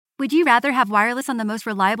Would you rather have wireless on the most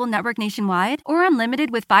reliable network nationwide or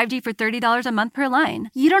unlimited with 5G for $30 a month per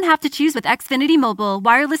line? You don't have to choose with Xfinity Mobile.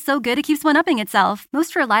 Wireless so good it keeps one-upping itself.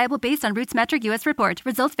 Most reliable based on Roots Metric US report.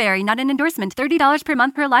 Results vary, not an endorsement. $30 per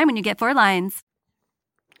month per line when you get 4 lines.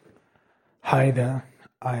 Hi there,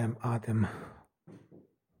 I am Adam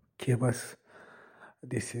Kirbas.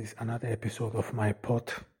 This is another episode of my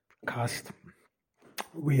podcast.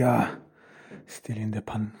 We are still in the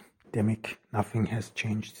pandemic. Nothing has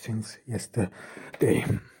changed since yesterday,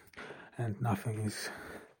 and nothing is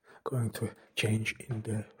going to change in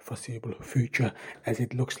the foreseeable future, as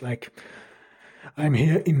it looks like. I'm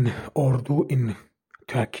here in Ordu in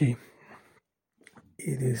Turkey.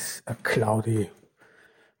 It is a cloudy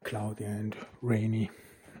and rainy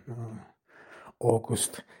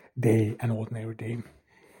August day, an ordinary day,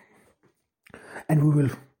 and we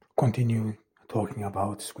will continue talking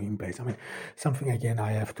about screenplays. I mean, something again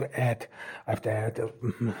I have to add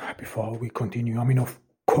before we continue. I mean, of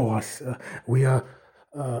course, we were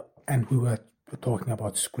talking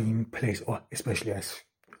about screenplays, or especially as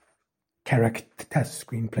characters,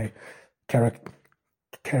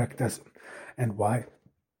 characters, and why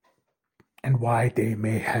they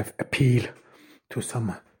may have appeal to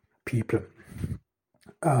some people,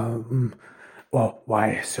 or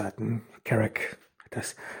why certain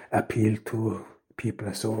characters appeal to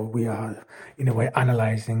people. So we are, in a way,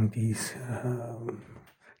 analyzing these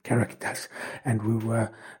characters, and we were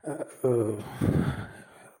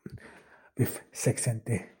with Sex and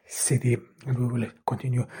the City, and we will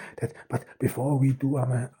continue that. But before we do,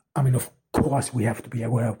 I mean, of course, we have to be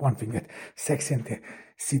aware of one thing, that Sex and the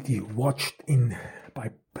City, watched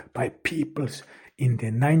by peoples in the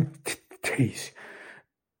 90s,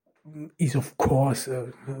 is of course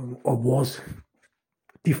or was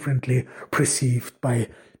differently perceived by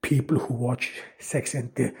people who watch Sex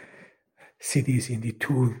and the Cities in the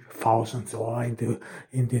 2000s or in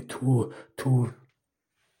the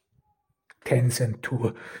 2010s and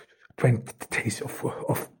 2020s.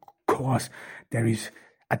 Of course, there is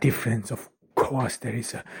a difference. Of course, there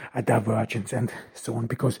is a divergence and so on,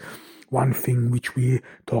 because one thing which we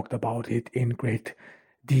talked about it in great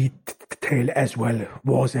detail as well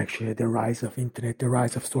was actually the rise of internet, the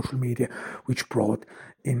rise of social media, which brought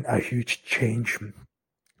in a huge change.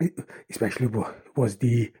 Especially was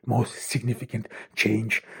the most significant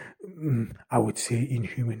change, I would say, in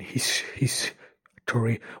human history,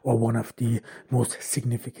 or one of the most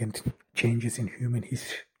significant changes in human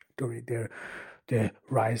history. The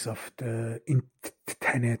rise of the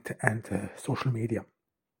internet and social media.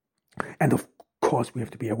 And of course, we have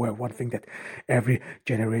to be aware of one thing, that every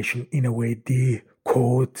generation, in a way,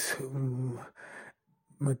 decodes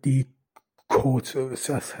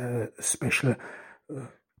special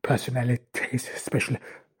personalities, special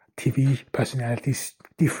TV personalities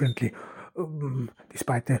differently.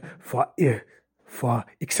 Despite for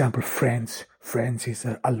example, Friends is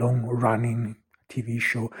a long-running TV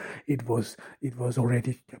show. It was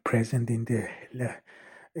already present in the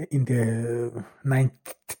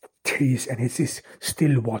 90s, and it is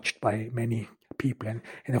still watched by many people. And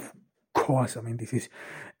of course, I mean,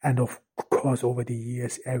 of course, over the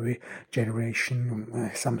years, every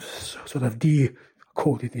generation some sort of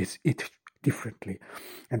decoded it differently.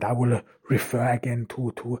 And I will refer again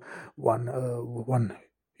to one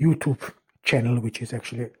YouTube channel, which is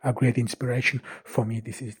actually a great inspiration for me.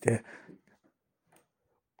 This is the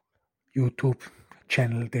YouTube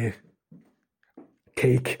channel, The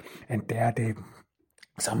Take, and there they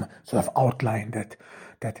some sort of outline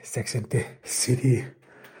that Sex and the City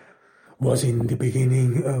was in the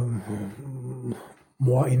beginning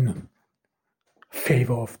more in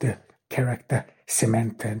favor of the character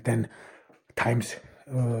Samantha, and then times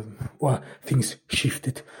or things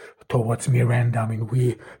shifted towards Miranda. I mean,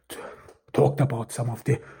 we talked about some of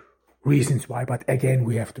the reasons why, but again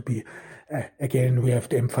we have to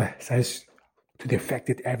emphasize to the fact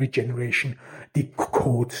that every generation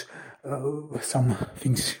decodes some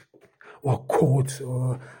things, or codes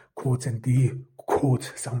and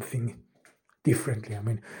decodes something differently. I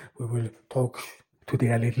mean, we will talk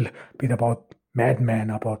today a little bit about Madman,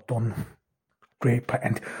 about Don Draper,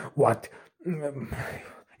 and what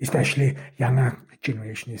especially younger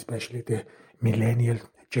generation, especially the millennial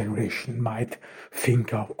generation, might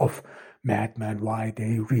think of Madman, why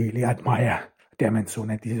they really admire them and so on.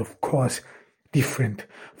 And this is of course different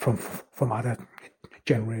from other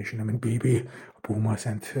generation. I mean, baby boomers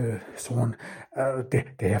and so on,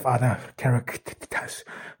 they have other characters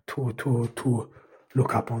to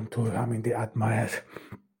look up onto. I mean, they admire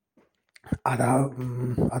other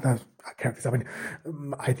characters. I mean,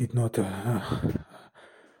 I did not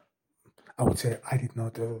I would say I did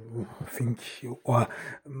not think, or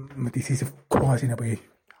this is of course in a way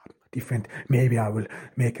different. Maybe I will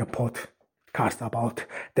make a podcast about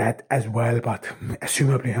that as well, but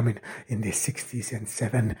assumably, I mean, in the 60s and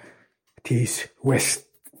 70s,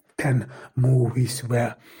 Western movies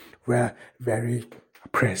were very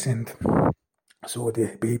present. So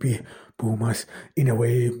the baby boomers, in a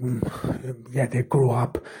way, they grew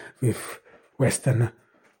up with Western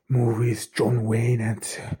movies, John Wayne and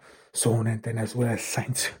so on, and then as well as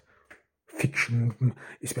science fiction,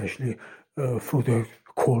 especially through the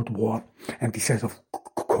Cold War. And this has, of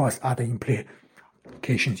course, other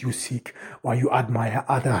implications. You seek or you admire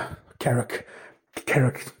other characters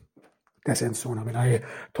and so on. I mean, I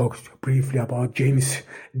talked briefly about James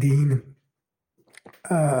Dean.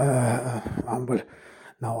 Well,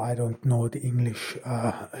 now I don't know the English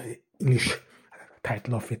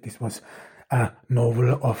title of it. This was a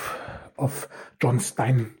novel of John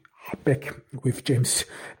Steinbeck with James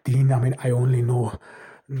Dean. I mean, I only know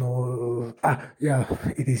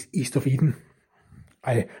it is East of Eden.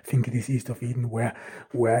 I think it is East of Eden, where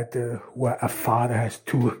a father has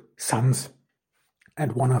two sons,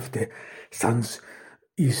 and one of the sons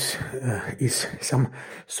is some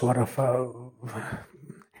sort of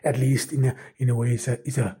at least in a way is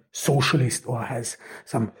a socialist, or has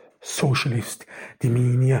some socialist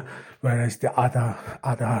demeanor, whereas the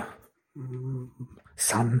other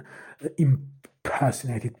son,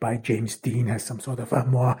 impersonated by James Dean, has some sort of a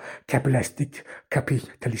more capitalistic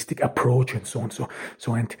approach and so on.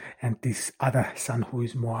 So and this other son, who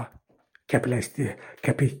is more capitalistic,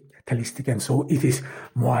 and so it is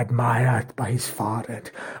more admired by his father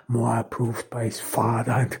and more approved by his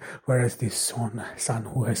father, and whereas this son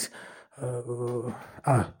who has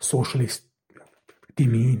a socialist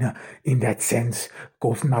demeanor in that sense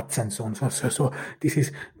goes nuts and so on. So this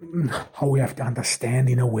is how we have to understand,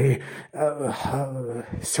 in a way,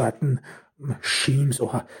 certain schemes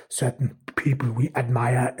or certain people we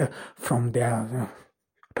admire from their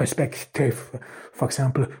perspective. For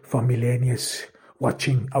example, for millennials,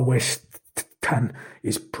 watching a Western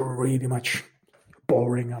is pretty much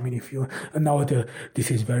boring. I mean, if you now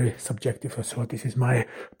this is very subjective, so this is my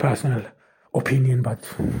personal opinion, but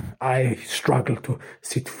I struggle to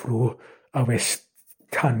sit through a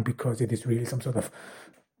Western because it is really some sort of,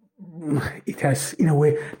 it has in a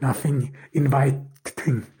way nothing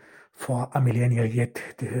inviting for a millennial yet.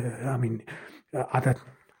 Other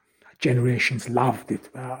generations loved it,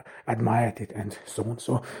 admired it, and so on.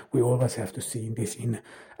 So we always have to see this in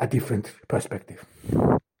a different perspective.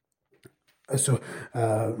 So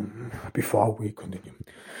before we continue,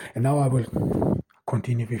 and now I will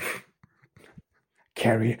continue with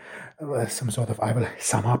Carrie. I will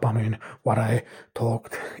sum up, I mean, what I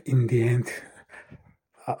talked in the end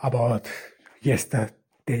about yesterday,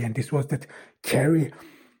 and this was that Carrie,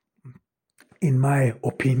 in my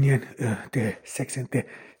opinion, the Sex and the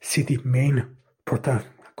City main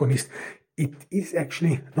protagonist, it is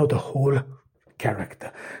actually not a whole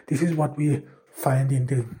character. This is what we find in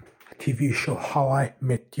the TV show How I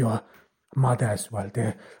Met Your Mother as well.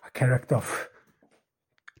 The character of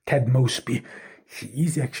Ted Mosby, he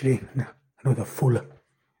is actually not a full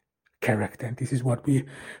character, and this is what we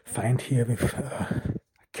find here with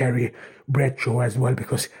Carrie Bradshaw as well,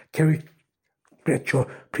 because Carrie Bradshaw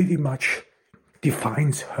pretty much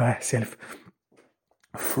defines herself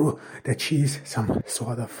through that she is some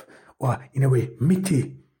sort of, or in a way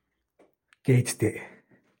mitigates the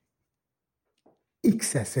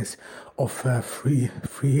excesses of her free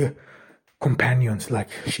companions. Like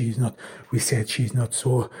she's not, we said she's not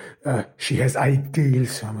so, she has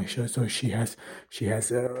ideals, so she has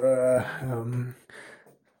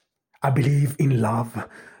I believe in love.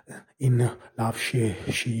 In love,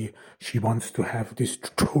 she wants to have this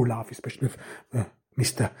true love, especially with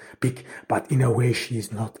Mr. Big, but in a way she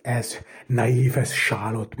is not as naive as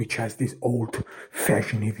Charlotte, which has this old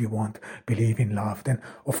fashioned, if you want, believe in love. Then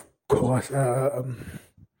of course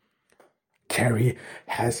Carrie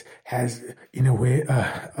has in a way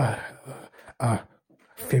a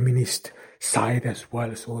feminist side as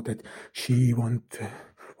well, so that she want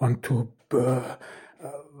to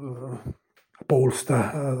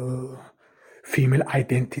bolster female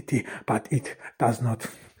identity, but it does not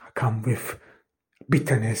come with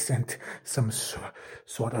bitterness and some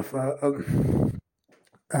sort of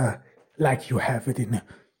like you have it in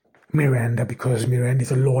Miranda, because Miranda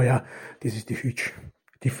is a lawyer. This is the huge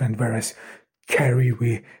difference, whereas Carrie,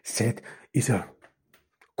 we said, is a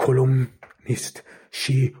columnist.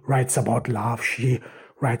 She writes about love, she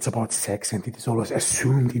writes about sex, and it is always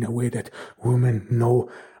assumed in a way that women know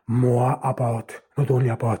more about, not only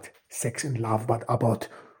about sex and love, but about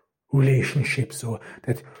relationships, so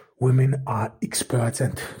that women are experts,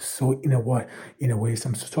 and so in a way,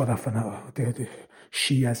 some sort of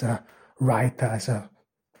she as a writer, as a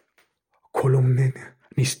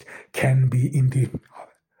columnist, can be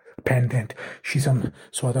independent. She some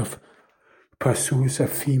sort of pursues a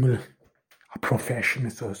female profession,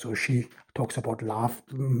 so she talks about love.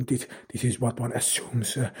 This is what one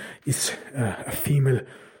assumes is a female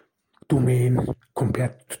domain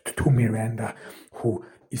compared to Miranda, who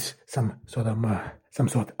is some sort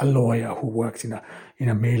a lawyer who works in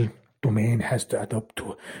a male domain, has to adopt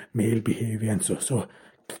to male behavior, and so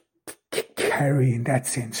Carrie in that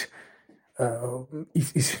sense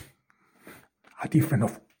is different.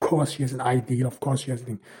 Of course, she has an ideal. Of course, she has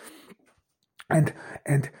an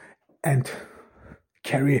and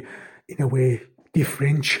Carrie in a way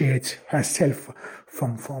differentiates herself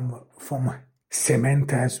from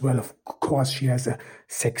Samantha as well. Of course, she has a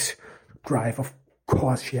sex drive. Of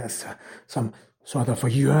course, she has some sort of a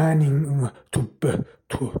yearning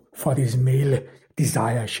for this male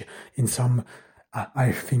desire. In some,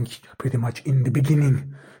 I think, pretty much in the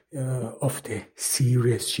beginning of the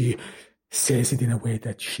series, she says it in a way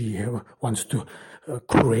that she wants to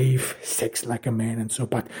crave sex like a man, and so,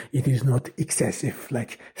 but it is not excessive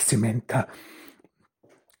like Samantha.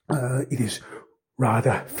 It is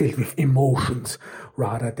rather filled with emotions,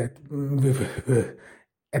 rather that with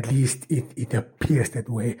at least it appears that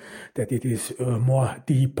way, that it is more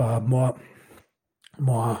deeper, more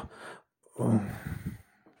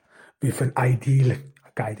with an ideal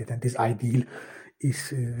guided, and this ideal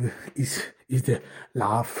is the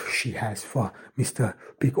love she has for Mr.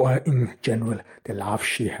 Big, or in general the love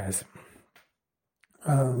she has,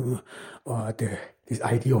 or this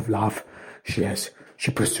idea of love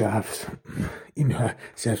she preserves in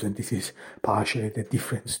herself, and this is partially the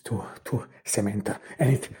difference to Samantha.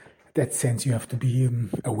 And in that sense, you have to be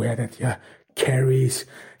aware that Carrie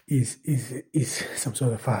is some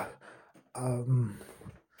sort of a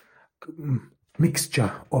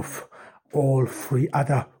mixture of all three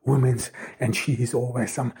other women, and she is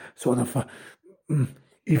always some sort of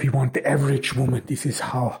if you want the average woman, this is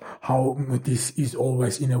how this is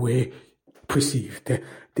always in a way perceived.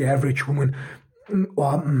 The average woman,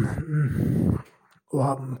 or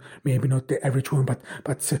maybe not the average woman,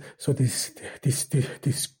 but so this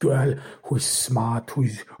girl who is smart, who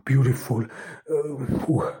is beautiful,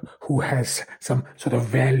 who has some sort of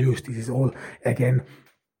values. This is all again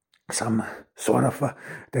some sort of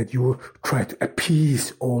that you try to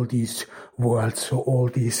appease all these worlds, so all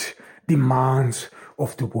these demands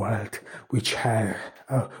of the world, which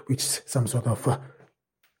some sort of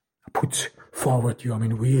puts forward you. I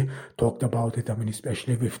mean, we talked about it. I mean,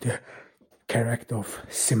 especially with the character of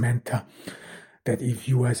Samantha, that if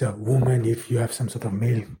you as a woman, if you have some sort of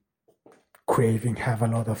male craving, have a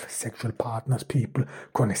lot of sexual partners, people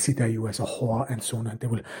consider you as a whore and so on, and they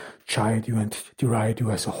will chide you and deride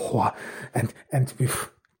you as a whore. And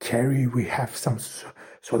with Carrie, we have some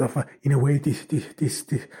sort of in a way this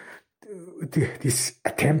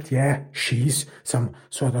attempt. She's some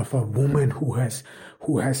sort of a woman who has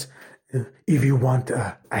if you want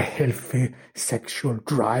a healthy sexual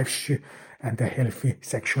drive, and a healthy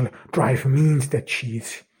sexual drive means that she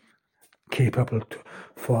is capable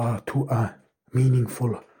to a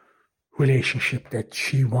meaningful relationship, that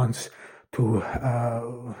she wants to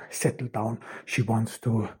settle down. She wants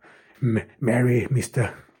to marry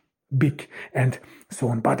Mr. Big and so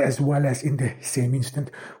on. But as well as in the same instant,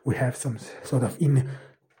 we have some sort of in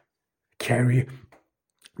Carrie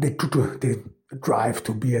the drive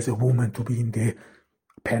to be as a woman, to be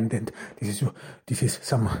independent. This is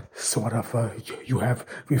some sort of you have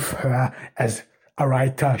with her as a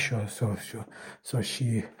writer. So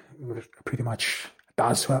she pretty much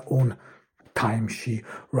does her own time. She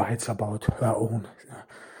writes about her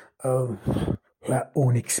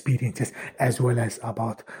own experiences, as well as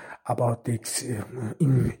about the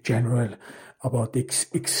in general, about the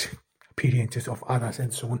experiences of others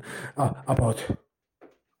and so on, about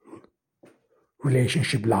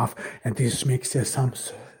relationship, love, and this makes her some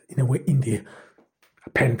in a way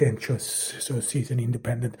independent. So she's an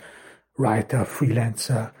independent writer,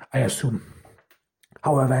 freelancer, I assume.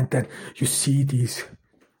 However, and then you see these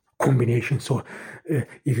combinations. So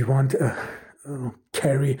if you want,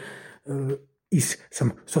 Carrie is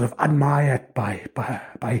some sort of admired by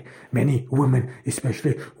many women,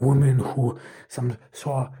 especially women who some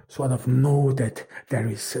sort of know that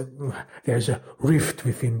there's a rift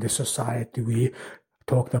within the society. We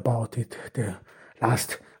talked about it the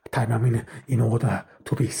last time. I mean, in order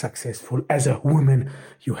to be successful as a woman,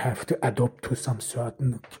 you have to adopt to some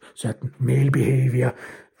certain male behavior,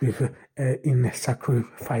 in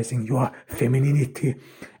sacrificing your femininity,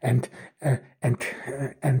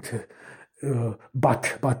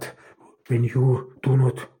 but when you do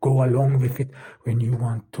not go along with it, when you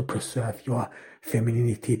want to preserve your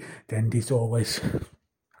femininity, then this always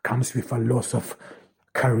comes with a loss of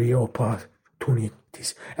career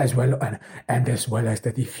opportunities as well, and as well as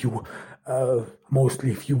that if you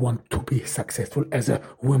mostly if you want to be successful as a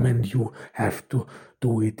woman, you have to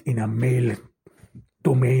do it in a male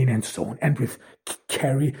domain and so on. And with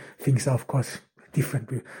Carrie, things are of course different,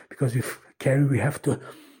 because with Carrie we have to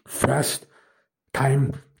first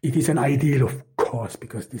time, it is an ideal, of course,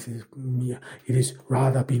 because it is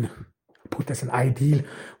rather been put as an ideal.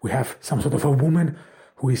 We have some sort of a woman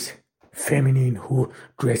who is feminine, who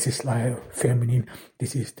dresses like feminine.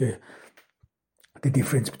 This is the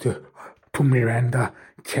difference to Miranda.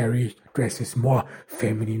 Carrie dresses more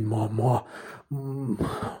feminine, more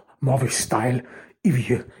with style,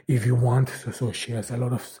 if you want. So she has a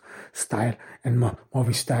lot of style, and more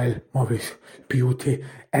with style, more with beauty,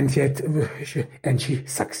 and yet she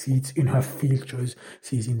succeeds in her field.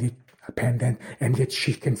 She's independent, and yet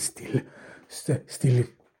she can still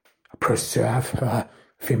preserve her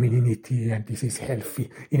femininity, and this is healthy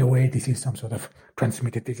in a way. This is some sort of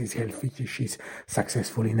transmitted. This is healthy. She's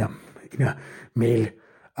successful in a male,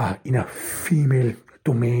 in a female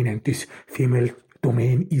domain, and this female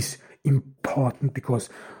domain is important because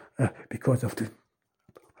of the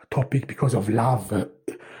topic, because of love,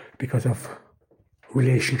 because of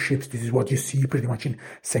relationships. This is what you see pretty much in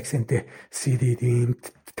Sex and the City. The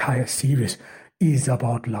entire series is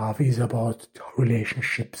about love, is about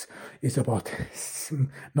relationships, is about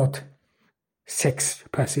not sex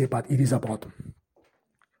per se, but it is about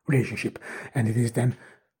relationship, and it is then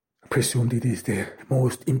presumed it is the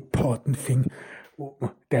most important thing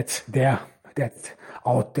that's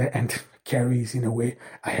out there, and carries in a way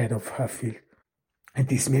ahead of her field. And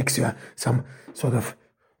this makes her some sort of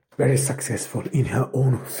very successful in her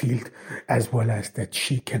own field, as well as that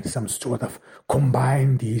she can some sort of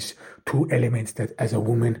combine these two elements, that as a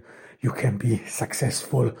woman you can be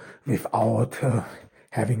successful without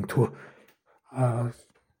having to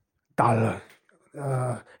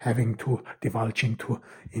having to divulge into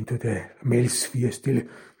the male sphere, still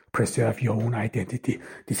preserve your own identity.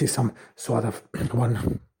 This is some sort of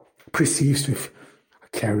one perceives with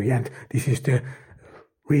Carrie, and this is the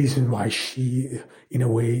reason why she, in a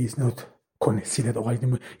way, is not considered, or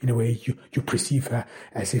in a way you perceive her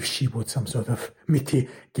as if she would some sort of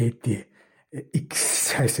mitigate the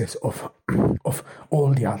excesses of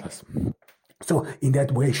all the others. So in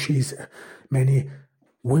that way, many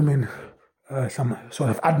women some sort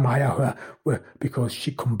of admire her because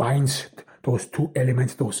she combines those two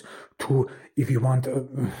elements, those two, if you want,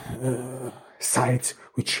 sides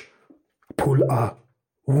which pull a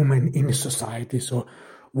woman in society. So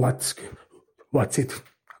what's it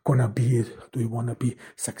gonna be? Do you want to be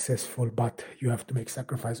successful, but you have to make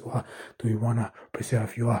sacrifice, or do you want to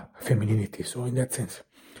preserve your femininity? So in that sense,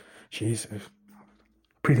 she is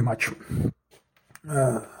pretty much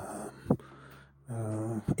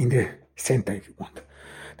in the center, if you want.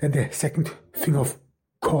 Then the second thing, of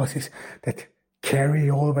course, is that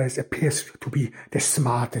Carrie always appears to be the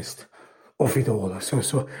smartest of it all.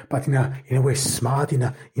 So, but in a way, smart in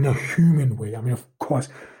a human way. I mean, of course,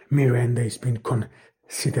 Miranda has been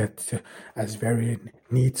considered as very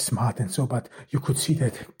neat, smart, and so. But you could see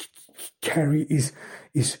that Carrie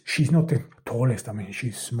she's not the tallest. I mean,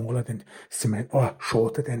 she's smaller than Cement, or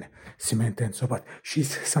shorter than Cement, and so. But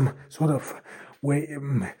she's some sort of way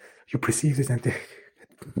you perceive this, and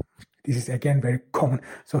this is again very common.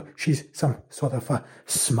 So she's some sort of a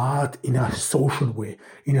smart in a social way,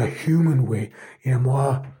 in a human way, in a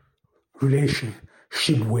more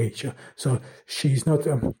relationship way. So she's not,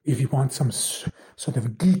 if you want, some sort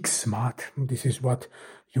of geek smart. This is what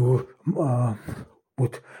you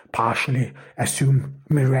would partially assume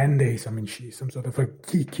Miranda is. I mean, she's some sort of a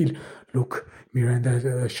geeky look.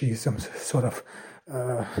 Miranda, she's some sort of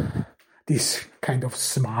this kind of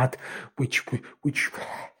smart, which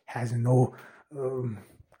has no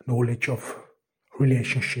knowledge of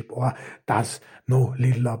relationship, or does know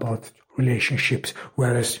little about relationships,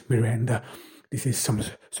 whereas Miranda, this is some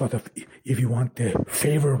sort of, if you want, the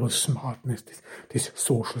favorable smartness, this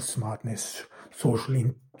social smartness, social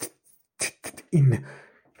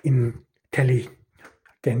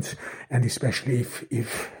intelligence, and especially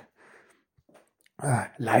if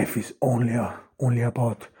life is only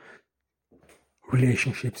about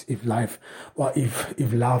relationships, if love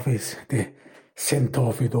is the center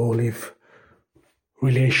of it all, if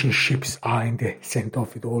relationships are in the center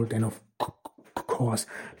of it all, then of course,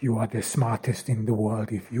 you are the smartest in the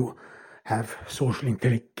world if you have social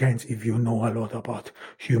intelligence, if you know a lot about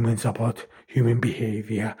humans, about human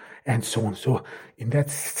behavior, and so on. So in that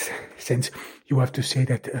sense, you have to say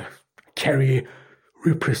that Carrie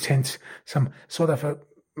represents some sort of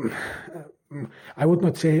I would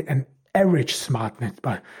not say an average smartness,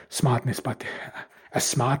 but a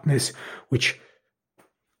smartness which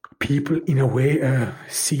people in a way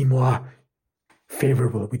see more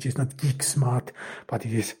favorable, which is not geek smart, but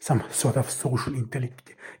it is some sort of social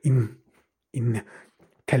intelligent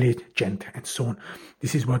and so on.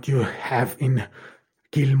 This is what you have in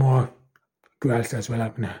Gilmore Girls as well.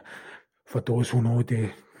 I mean, for those who know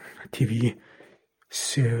the TV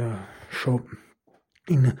show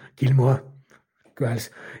in Gilmore Girls,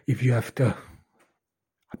 if you have the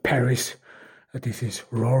Paris, this is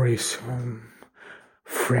Rory's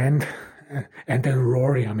friend, and then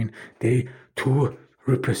Rory, I mean, they two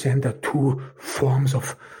represent the two forms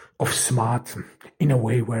of smart in a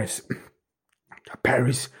way, whereas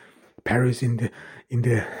Paris in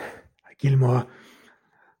the Gilmore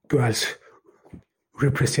Girls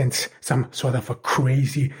represents some sort of a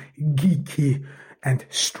crazy, geeky, and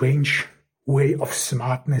strange way of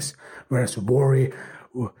smartness, whereas Rory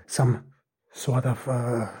some sort of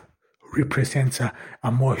represents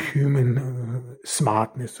a more human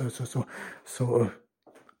smartness, so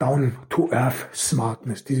down to earth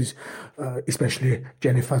smartness. This is especially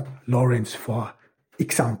Jennifer Lawrence, for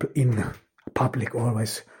example, in public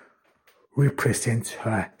always represents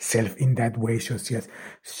herself in that way. So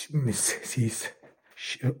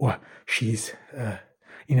she's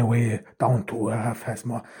in a way down to earth, has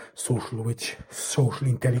more social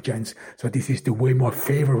intelligence. So this is the way more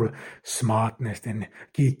favorable smartness than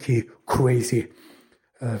geeky, crazy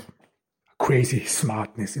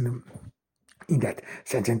smartness in that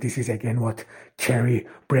sense. And this is again what Carrie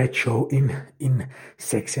Bradshaw in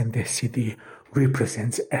Sex and the City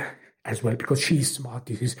represents as well, because she's smart.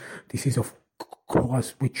 This is of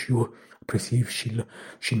course which you perceive.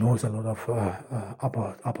 She knows a lot of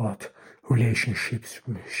about relationships.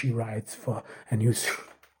 She writes for a newspaper.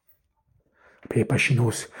 She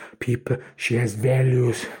knows people. She has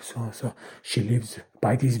values. So she lives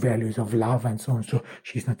by these values of love and so on. So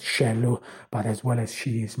she's not shallow, but as well as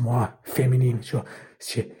she is more feminine. So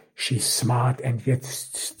she's smart and yet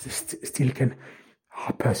still can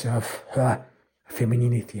preserve her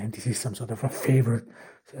femininity. And this is some sort of a favored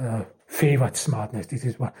smartness. This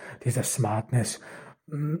is a smartness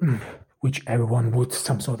which everyone would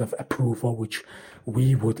some sort of approve, or which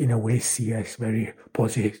we would in a way see as very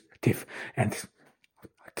positive. And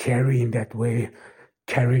Carrie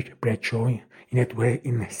Bradshaw in that way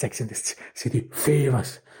in Sex and the City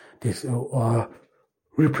favors this or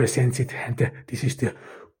represents it, and this is the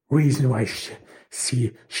reason why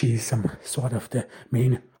she is some sort of the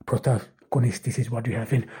main protagonist. This is what you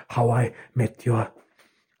have in How I Met Your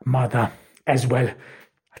Mother as well.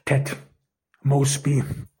 Ted Mosby,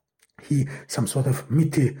 he some sort of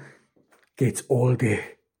mitigates all the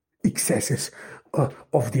excesses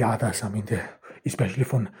of the others. I mean, especially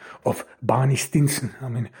of Barney Stinson. I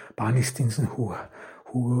mean, Barney Stinson, who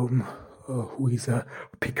is a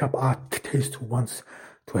pickup artist who wants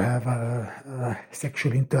to have a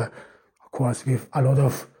sexual intercourse with a lot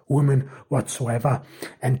of women whatsoever.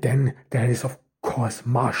 And then there is, of course,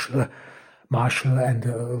 Marshall, and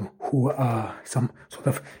who are some sort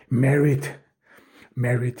of married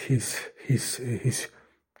his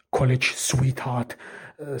college sweetheart.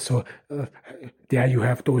 So there you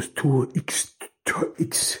have those two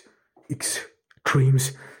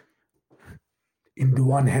extremes. In the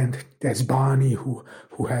one hand, there's Barney, who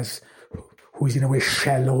is in a way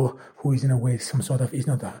shallow, who is in a way some sort of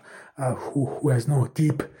who has no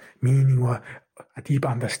deep meaning or a deep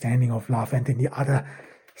understanding of love. And then the other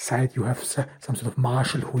side, you have some sort of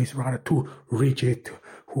Marshall, who is rather too rigid,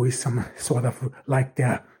 who is some sort of like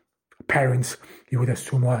their parents. You would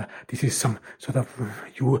assume, or this is some sort of,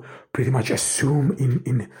 you pretty much assume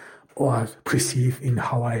in or perceive in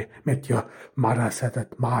How I Met Your Mother, said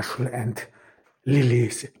that Marshall and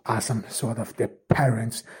Lily are some sort of the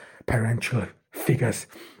parental figures,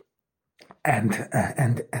 and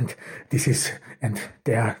this is, and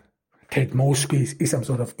their Ted Mosby is some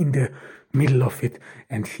sort of in the middle of it,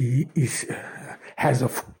 and he has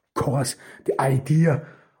of course the idea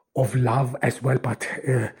of love as well, but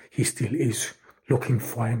he still is looking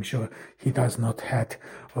for him. So he does not have,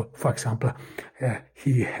 for example,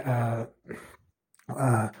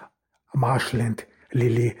 Marshall and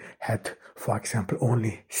Lily had, for example,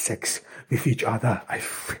 only sex with each other. I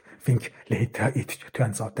think later it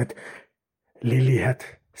turns out that Lily had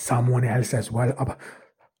someone else as well,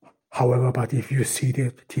 However, but if you see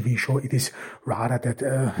the TV show, it is rather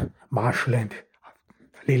that Marshall and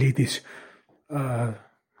Lily, this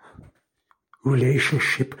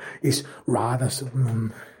relationship is rather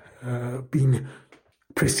being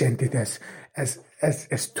presented as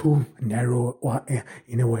too narrow, or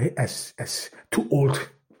in a way as too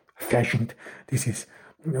old-fashioned. This is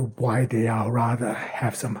why they are rather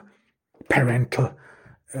have some parental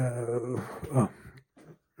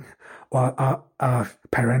or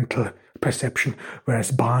parental perception,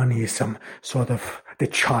 whereas Barney is some sort of the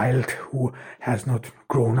child who has not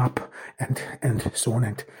grown up, and so on,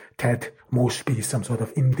 and Ted Mosby is some sort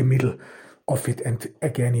of in the middle of it, and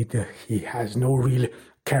again he has no real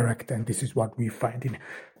character, and this is what we find in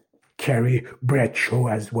Carrie Bradshaw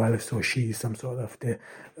as well. So she is some sort of the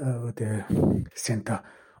center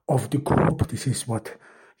of the group. This is what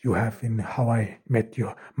you have in How I Met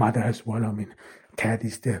Your Mother as well. I mean, Ted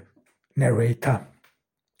is the narrator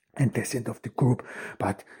and the center of the group,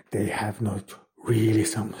 but they have not really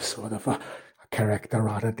some sort of a character.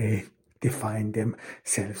 Rather, they define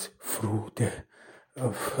themselves through the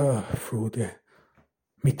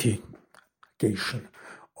mitigation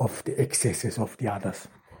of the excesses of the others.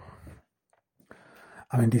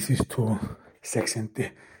 I mean, this is to Sex and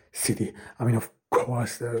the City. I mean, of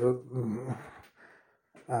course, there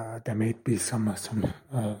may be some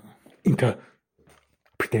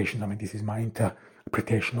interpretations. I mean, this is my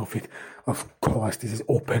interpretation of it. Of course, this is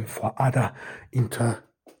open for other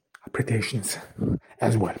interpretations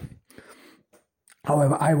as well.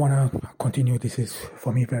 However, I want to continue. This is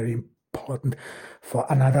for me very important for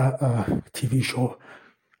another TV show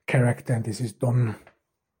character, and this is Don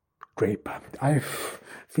Draper. I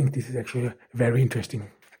think this is actually a very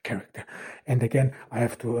interesting character, and again I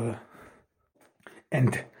have to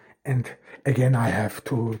and again I have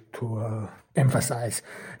to emphasize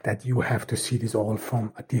that you have to see this all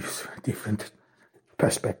from a different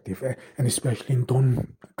perspective, and especially in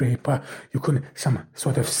Don Draper, you can some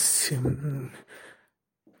sort of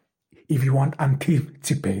if you want,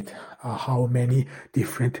 anticipate how many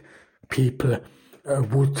different people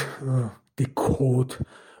would decode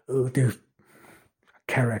the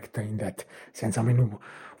character in that sense. I mean,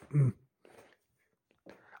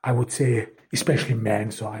 I would say, especially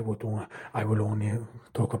men, so I will only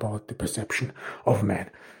talk about the perception of men.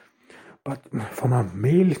 But from a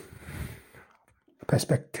male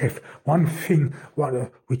perspective, one thing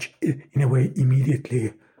which in a way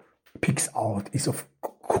immediately picks out is, of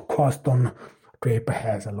course, Don Draper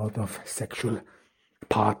has a lot of sexual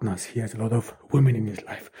partners. He has a lot of women in his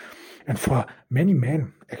life. And for many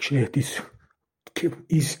men, actually, this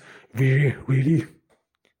is very, really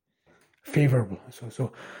favorable.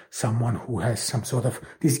 So someone who has some sort of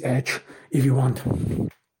this edge, if you want,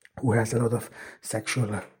 who has a lot of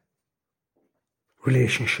sexual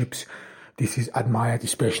relationships, this is admired,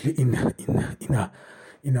 especially in a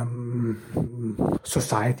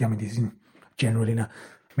society. I mean, this is in general in a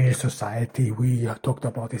male society. We talked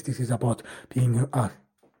about this. This is about being a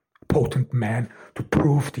potent man, to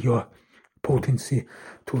prove your potency,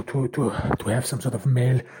 to have some sort of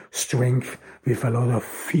male strength with a lot of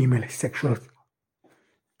female sexual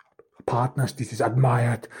partners. This is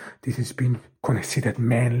admired. This has been considered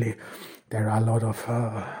manly. There are a lot of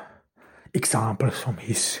examples from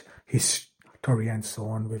his history and so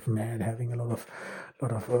on, with men having a lot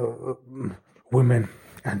of women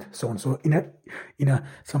and so on. So in a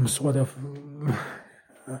some sort of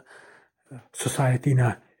society, in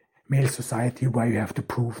a male society where you have to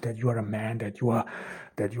prove that you are a man, that you are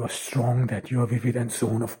strong, that you are vivid and so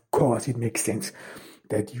on, of course it makes sense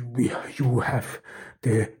that you have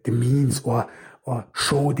the means or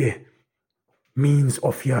show the means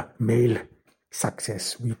of your male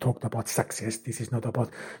success. We talked about success. This is not about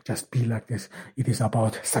just be like this. It is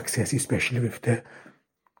about success, especially with the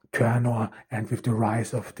turn and with the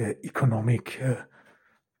rise of the economic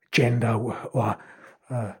gender, or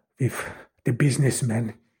with the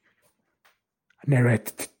businessman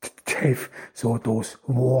narrative. So those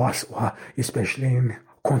wars, or especially in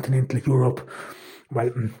continental Europe,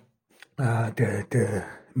 well, the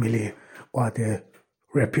military or the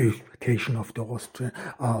reputation of the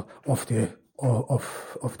Austrian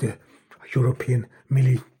of the European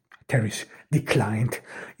militaries declined.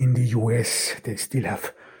 In the US, they still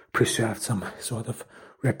have preserved some sort of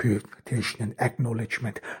reputation and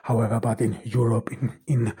acknowledgement. However, but in Europe,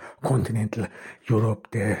 in continental Europe,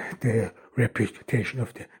 the reputation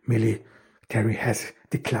of the military has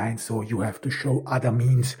declined. So you have to show other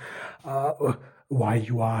means why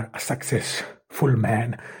you are a successful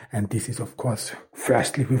man, and this is, of course,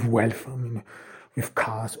 firstly with wealth. I mean, with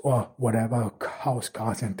cars or whatever, house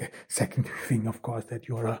cars. And the second thing, of course, that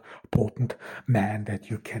you're a potent man, that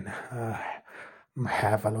you can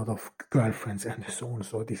have a lot of girlfriends and so on.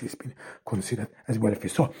 So this has been considered as wealthy.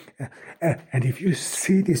 So, and if you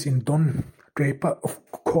see this in Don Draper,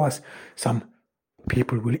 of course, some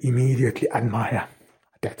people will immediately admire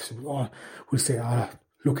that, or will say,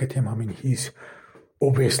 look at him. I mean, he's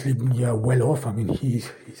obviously well off. I mean,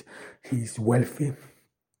 he's wealthy,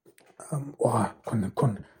 or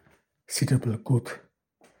considerable good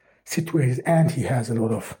situated, and he has a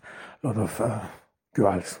lot of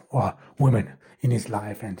girls or women in his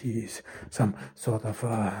life, and he is some sort of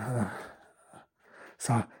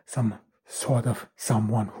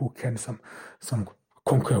someone who can some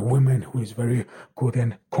conquer women, who is very good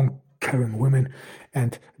in conquering women,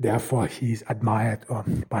 and therefore he is admired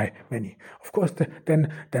by many. Of course,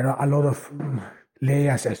 then there are a lot of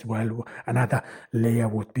layers as well. Another layer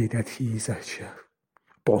would be that he is a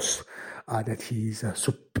boss, that he is a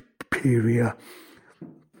superior.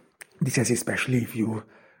 This is especially if you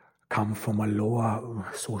come from a lower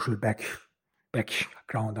social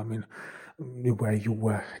background. I mean, where you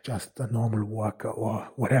were just a normal worker or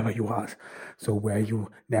whatever you are. So where you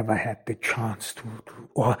never had the chance to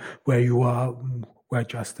or where you were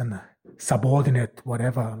just a subordinate,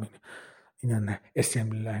 whatever. I mean, in an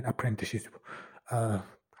assembly line, apprenticeship,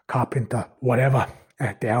 carpenter, whatever.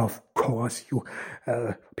 There, of course, you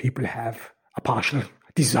people have a partial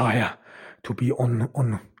desire to be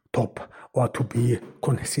on top, or to be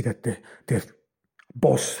considered the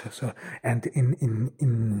boss. So, and in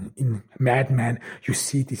Madman, you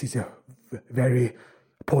see this is a very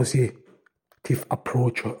positive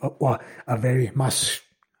approach, or a very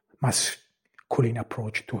masculine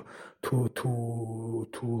approach to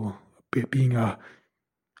being a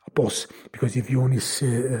boss. Because if you only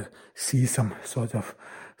see some sort of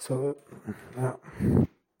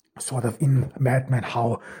in Madman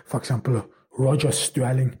how, for example, Roger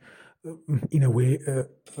Sterling in a way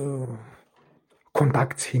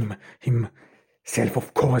conducts himself.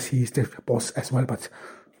 Of course, he is the boss as well, but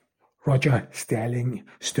Roger Sterling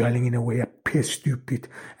in a way appears stupid,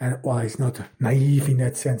 or is not naive in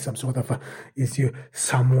that sense. Some sort of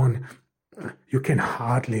someone you can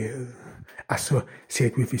hardly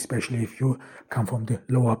associate with, especially if you come from the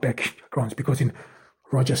lower backgrounds, because in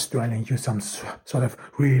Roger Sterling you some sort of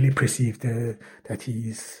really perceive that he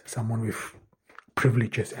is someone with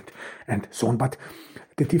privileges and so on. But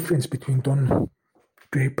the difference between Don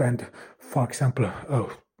Draper and, for example,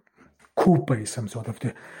 Cooper is some sort of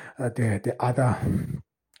the other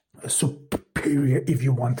superior, if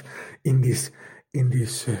you want, in this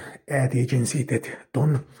ad agency, that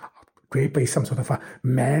Don Draper is some sort of a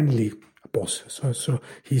manly boss. So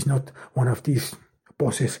he's not one of these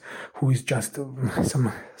bosses who is just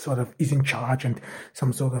some sort of is in charge and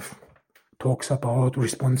some sort of talks about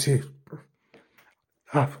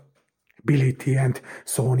responsibility and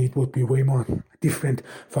so on. It would be way more different.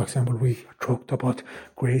 For example, we talked about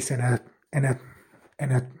Grey's Anatomy.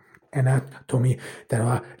 There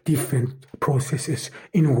are different processes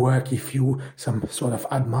in work. If you some sort of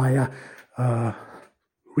admire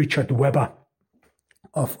Richard Webber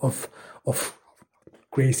of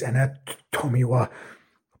Grey's Anatomy, or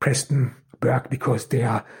Preston Burke, because they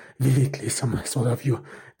are vividly some sort of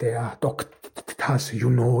they are doctors, you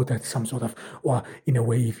know, that some sort of, or in a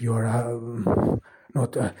way, if you're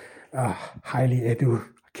not highly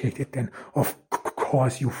educated, then of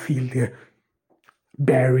course you feel the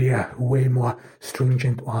barrier way more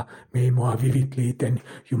stringent or way more vividly than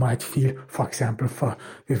you might feel, for example,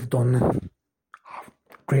 with Don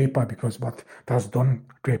Draper. Because what does Don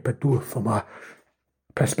Draper do from a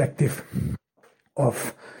perspective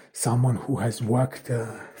of someone who has worked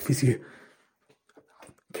physically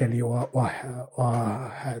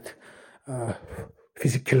or had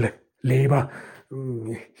physical labor?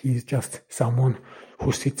 He's just someone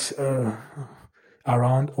who sits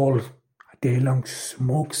around all day long,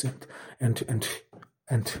 smokes and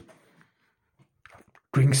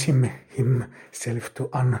drinks himself to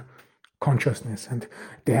unconsciousness. And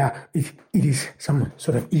there it is some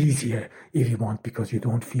sort of easier, if you want, because you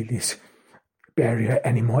don't feel this barrier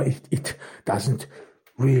anymore. It doesn't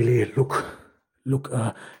really look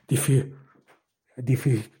difficult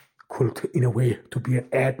in a way to be an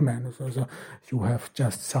ad man. So you have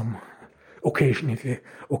just some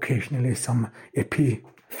occasionally some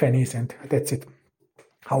epiphanies, and that's it.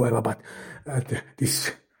 However, but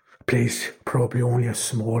this plays probably only a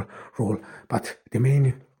small role. But the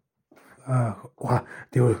main or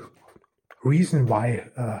the reason why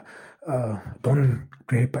Don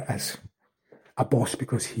Draper as a boss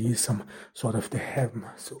because he is some sort of the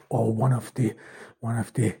or one of the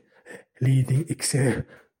leading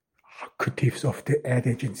executives of the ad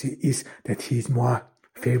agency is that he's more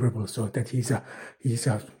favorable, so that he's a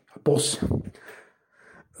boss,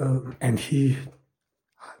 and he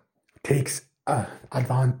takes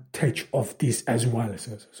advantage of this as well.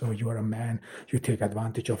 So you are a man, you take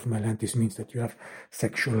advantage of male, and this means that you have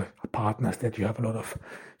sexual partners, that you have a lot of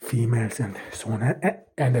females and so on,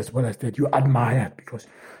 and as well as that you admire because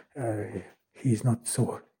he's not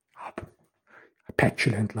so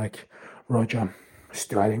petulant like Roger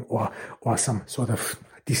Sterling or some sort of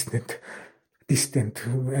distant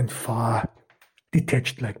and far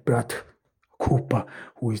detached like Bert Cooper,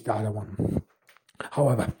 who is the other one.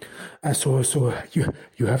 However, so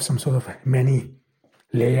you have some sort of many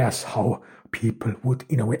layers how people would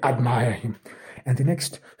in a way admire him. And the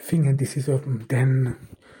next thing, and this is then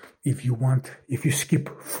if you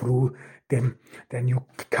skip through them, then you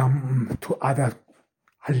come to other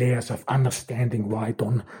layers of understanding why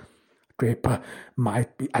Don Draper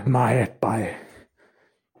might be admired by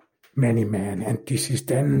many men. And this is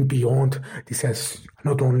then beyond, this has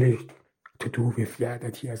not only to do with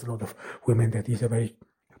that he has a lot of women, that he's a very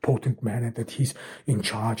potent man, and that he's in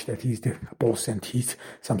charge, that he's the boss, and he's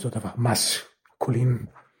some sort of a masculine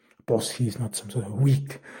boss. He's not some sort of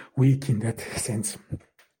weak in that sense,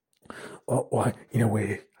 or in a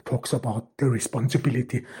way talks about the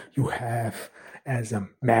responsibility you have as a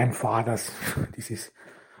man fathers. This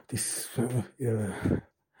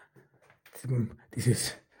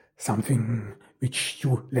is something which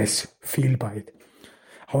you less feel by it.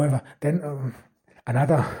 However, then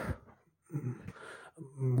another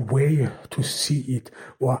way to see it,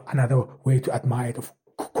 or another way to admire it, of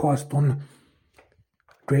course, Don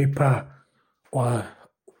Draper or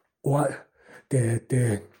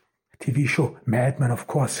the TV show Madman, of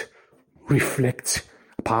course, reflects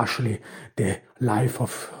partially the life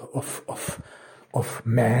of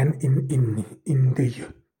man in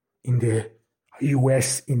the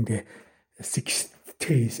US in the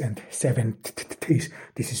 60s and 70s.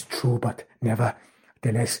 This is true, but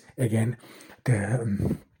nevertheless, again,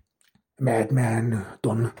 the Madman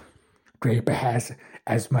Don Draper has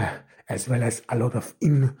as well as a lot of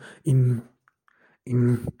influence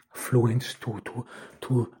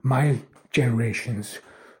to my generation,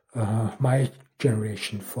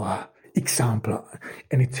 for example,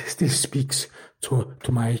 and it still speaks to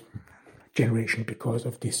my generation because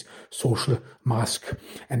of this social mask,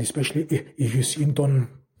 and especially if you see in Don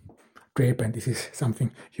Draper, and this is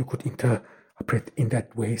something you could interpret in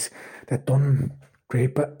that ways, that Don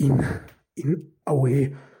Draper in a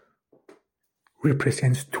way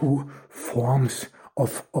represents two forms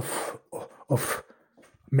of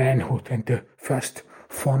manhood, and the first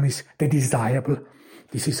form is the desirable.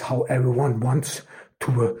 This is how everyone wants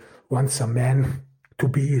a man to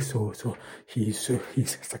be. So he's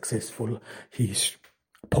successful, he's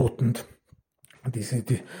potent. He's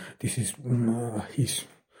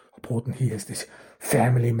potent. He has this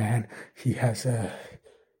family man. He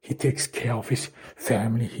takes care of his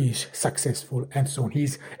family. He's successful, and so on.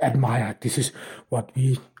 He's admired. This is what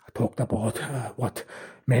we talked about. What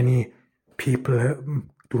many people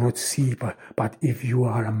do not see, but if you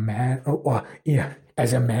are a man, or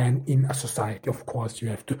as a man in a society, of course, you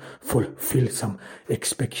have to fulfill some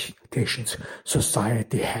expectations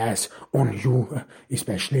society has on you,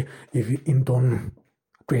 especially if in Don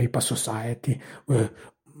Draper society, if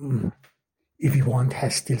you want,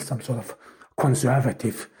 has still some sort of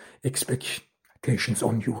conservative expectations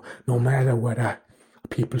on you, no matter whether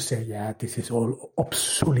people say, yeah, this is all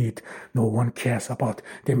obsolete, no one cares about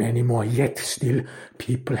them anymore, yet still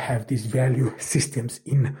people have these value systems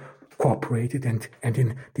incorporated, and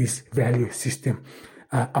in this value system,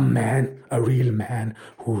 a real man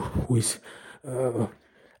who is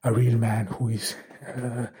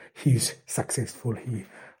he's successful, he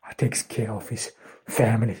takes care of his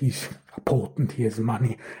family, he's potent, he has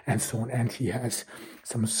money, and so on, and he has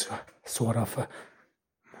some sort of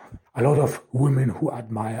a lot of women who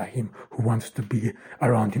admire him, who wants to be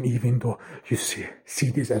around him, even though you see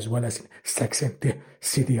this as well as in Sex and the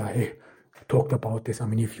City. I talked about this. I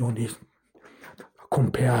mean, if you only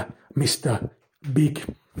compare Mr. Big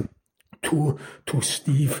to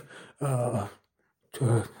Steve, to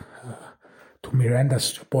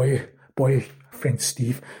Miranda's boyfriend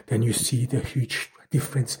Steve, then you see the huge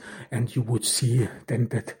difference, and you would see then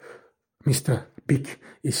that Mr. Big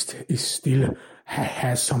is still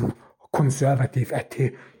has some conservative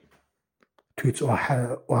attitudes,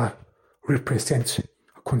 or represents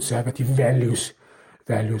conservative values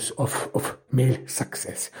values of male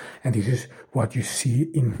success. And this is what you see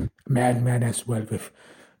in Madman as well with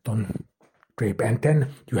Don Draper. And then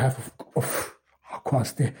you have, of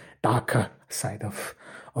course, the darker side of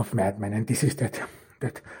Madman. And this is that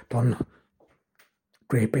Don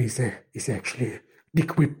Draper is actually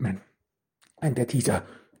Dick Whitman, and that he's a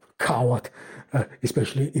coward,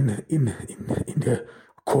 especially in the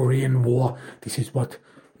Korean War. This is what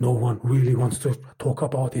no one really wants to talk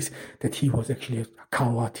about, is that he was actually a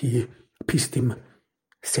coward. He pissed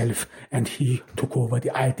himself and he took over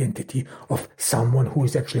the identity of someone who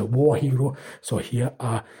is actually a war hero. So here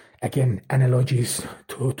are again analogies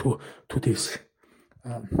to this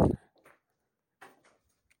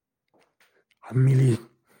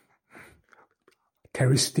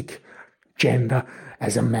militaristic gender.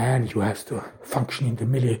 As a man, you have to function in the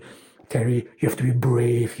military, you have to be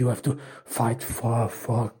brave, you have to fight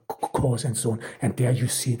for cause and so on. And there you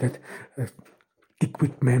see that Dick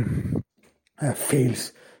Whitman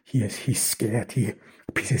fails. He's scared, he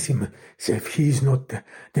pisses himself. He's not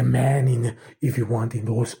the man in, if you want, in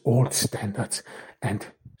those old standards and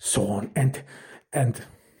so on. And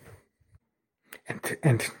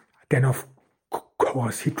then of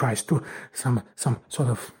course he tries to some sort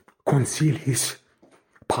of conceal his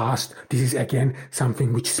past. This is again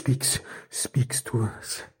something which speaks to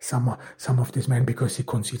some of these men, because he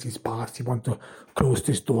conceals his past. He wants to close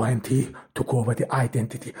this door, and he took over the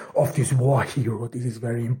identity of this war hero. This is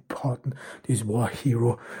very important. This war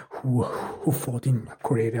hero who fought in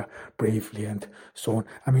Korea bravely and so on.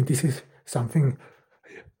 I mean, this is something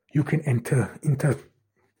you can interpret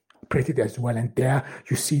it as well. And there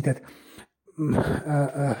you see that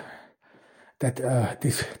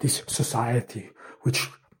this society which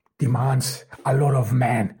demands a lot of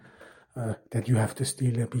man, that you have to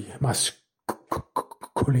still be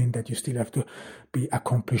masculine, that you still have to be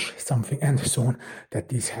accomplish something and so on, that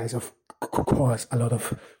this has of course a lot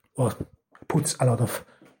of, or puts a lot of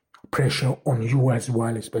pressure on you as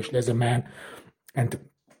well, especially as a man, and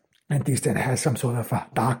this then has some sort of a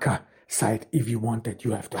darker side, if you want, that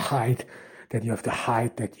you have to hide, that you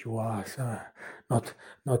are not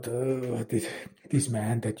this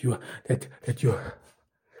man, that you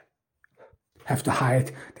have to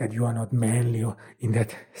hide, that you are not manly, or in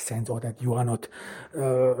that sense, or that you are not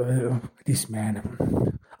this man.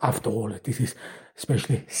 After all, this is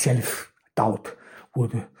especially self-doubt,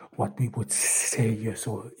 what we would say here.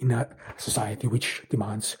 So in a society which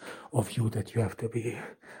demands of you that you have to be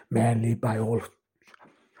manly by all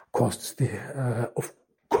costs, of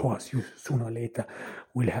course you sooner or later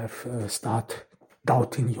will have start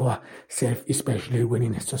doubting yourself, especially when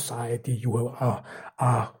in a society you are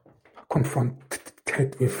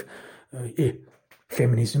confronted with a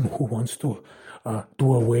feminism who wants to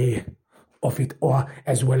do away of it, or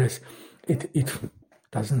as well as it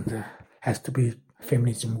doesn't has to be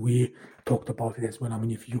feminism. We talked about it as well. I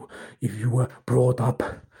mean, if you were brought up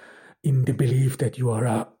in the belief that you are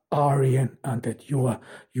a Aryan and that you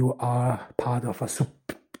are part of a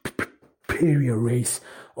superior race,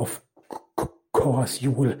 of course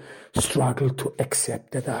you will struggle to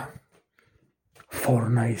accept that a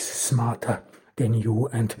foreigner is smarter than you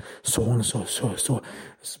and so on.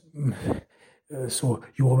 So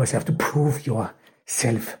you always have to prove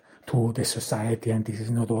yourself to the society, and this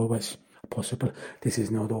is not always possible. This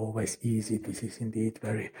is not always easy. This is indeed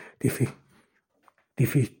very difficult,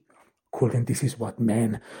 and this is what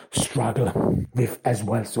men struggle with as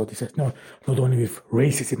well. So this is not only with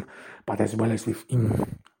racism, but as well as with in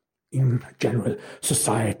general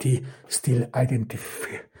society still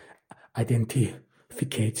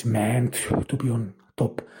identificates man to be on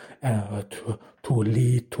top, to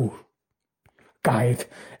lead, to guide,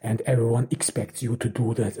 and everyone expects you to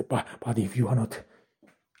do that. But if you are not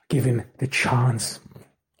given the chance,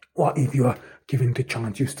 or if you are given the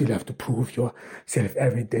chance, you still have to prove yourself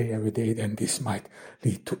every day, then this might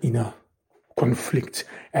lead to inner conflicts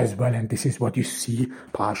as well. And this is what you see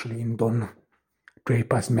partially in Don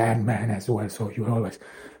Draper's Madman as well. So you always,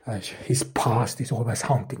 his past is always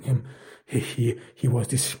haunting him. He was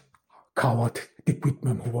this coward Dick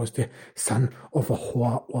Whitman, who was the son of a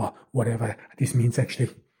whore, or whatever. This means actually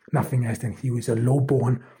nothing else than he was a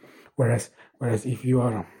lowborn. Whereas if you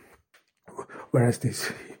are, whereas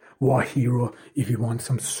this war hero, if you want,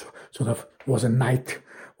 some sort of was a knight,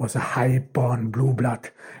 was a high-born blue blood,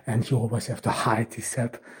 and he always has to hide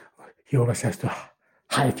himself. He always has to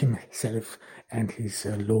hide himself and his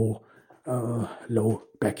low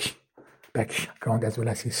background, as well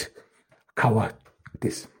as his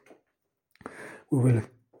cowardice. We will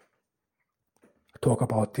talk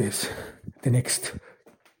about this the next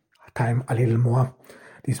time a little more.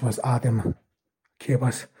 This was Adam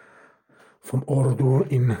Kebas from Ordu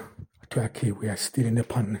in Turkey. We are still in the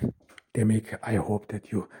pandemic. I hope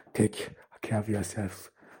that you take care of yourselves.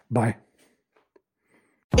 Bye.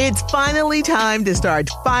 It's finally time to start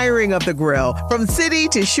firing up the grill. From city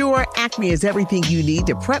to shore, Acme is everything you need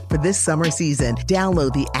to prep for this summer season.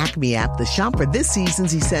 Download the Acme app to shop for this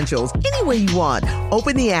season's essentials any way you want.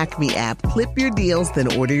 Open the Acme app, clip your deals,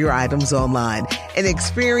 then order your items online. An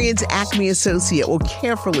experienced Acme associate will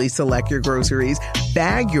carefully select your groceries,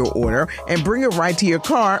 bag your order, and bring it right to your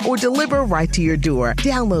car or deliver right to your door.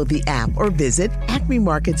 Download the app or visit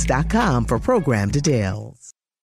acmemarkets.com for program details.